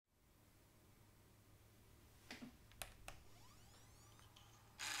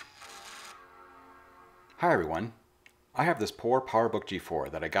Hi everyone. I have this poor PowerBook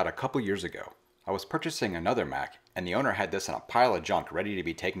G4 that I got a couple years ago. I was purchasing another Mac, and the owner had this in a pile of junk ready to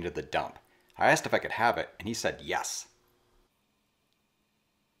be taken to the dump. I asked if I could have it, and he said yes.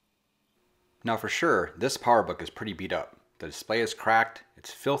 Now for sure, this PowerBook is pretty beat up. The display is cracked, it's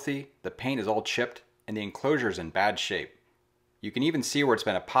filthy, the paint is all chipped, and the enclosure is in bad shape. You can even see where it's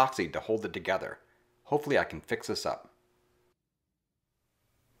been epoxied to hold it together. Hopefully I can fix this up.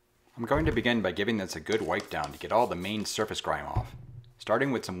 I'm going to begin by giving this a good wipe down to get all the main surface grime off,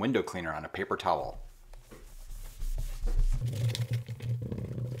 starting with some window cleaner on a paper towel.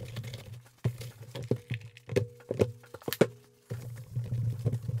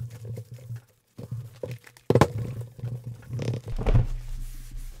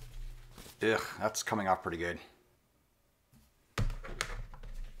 Ugh, that's coming off pretty good.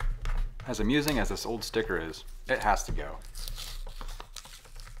 As amusing as this old sticker is, it has to go.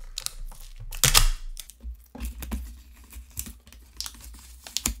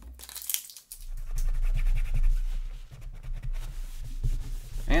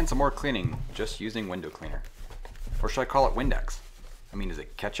 And some more cleaning, just using window cleaner. Or should I call it Windex? I mean, is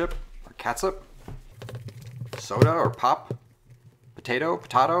it ketchup or catsup? Soda or pop? Potato?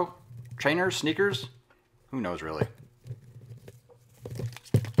 Trainers? Sneakers? Who knows really?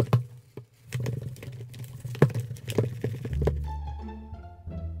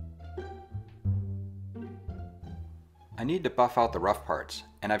 I need to buff out the rough parts,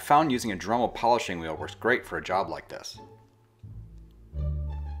 and I've found using a Dremel polishing wheel works great for a job like this.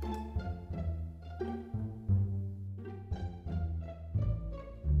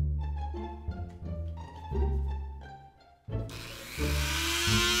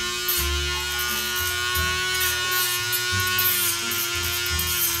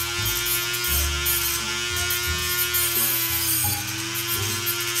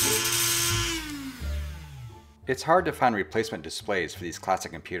 It's hard to find replacement displays for these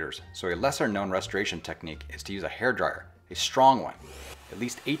classic computers, so a lesser known restoration technique is to use a hairdryer, a strong one, at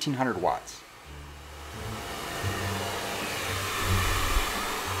least 1800 watts.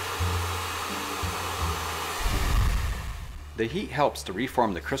 The heat helps to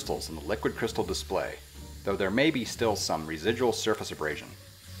reform the crystals in the liquid crystal display, though there may be still some residual surface abrasion.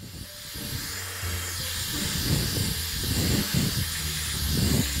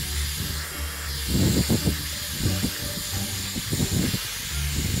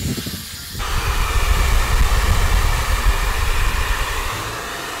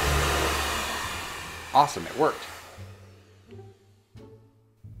 Awesome, it worked.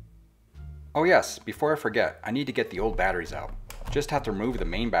 Oh yes, before I forget, I need to get the old batteries out. Just have to remove the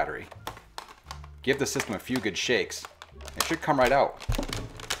main battery. Give the system a few good shakes. It should come right out.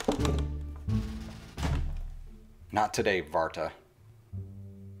 Not today, Varta.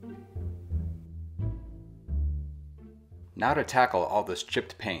 Now to tackle all this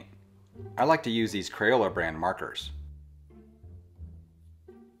chipped paint. I like to use these Crayola brand markers.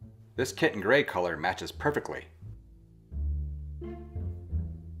 This kitten gray color matches perfectly.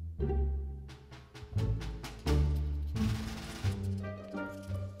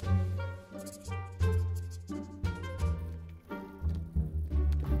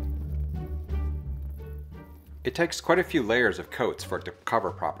 It takes quite a few layers of coats for it to cover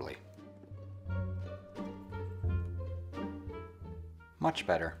properly. Much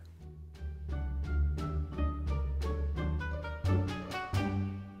better.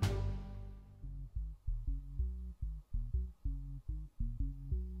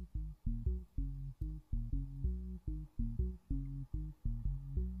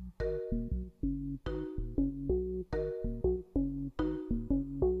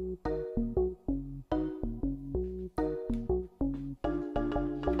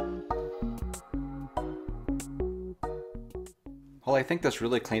 Well, I think this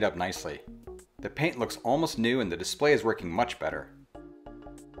really cleaned up nicely. The paint looks almost new and the display is working much better.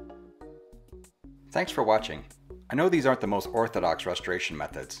 Thanks for watching. I know these aren't the most orthodox restoration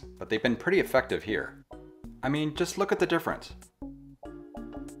methods, but they've been pretty effective here. I mean, just look at the difference.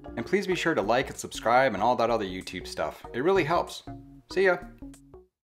 And please be sure to like and subscribe and all that other YouTube stuff. It really helps. See ya!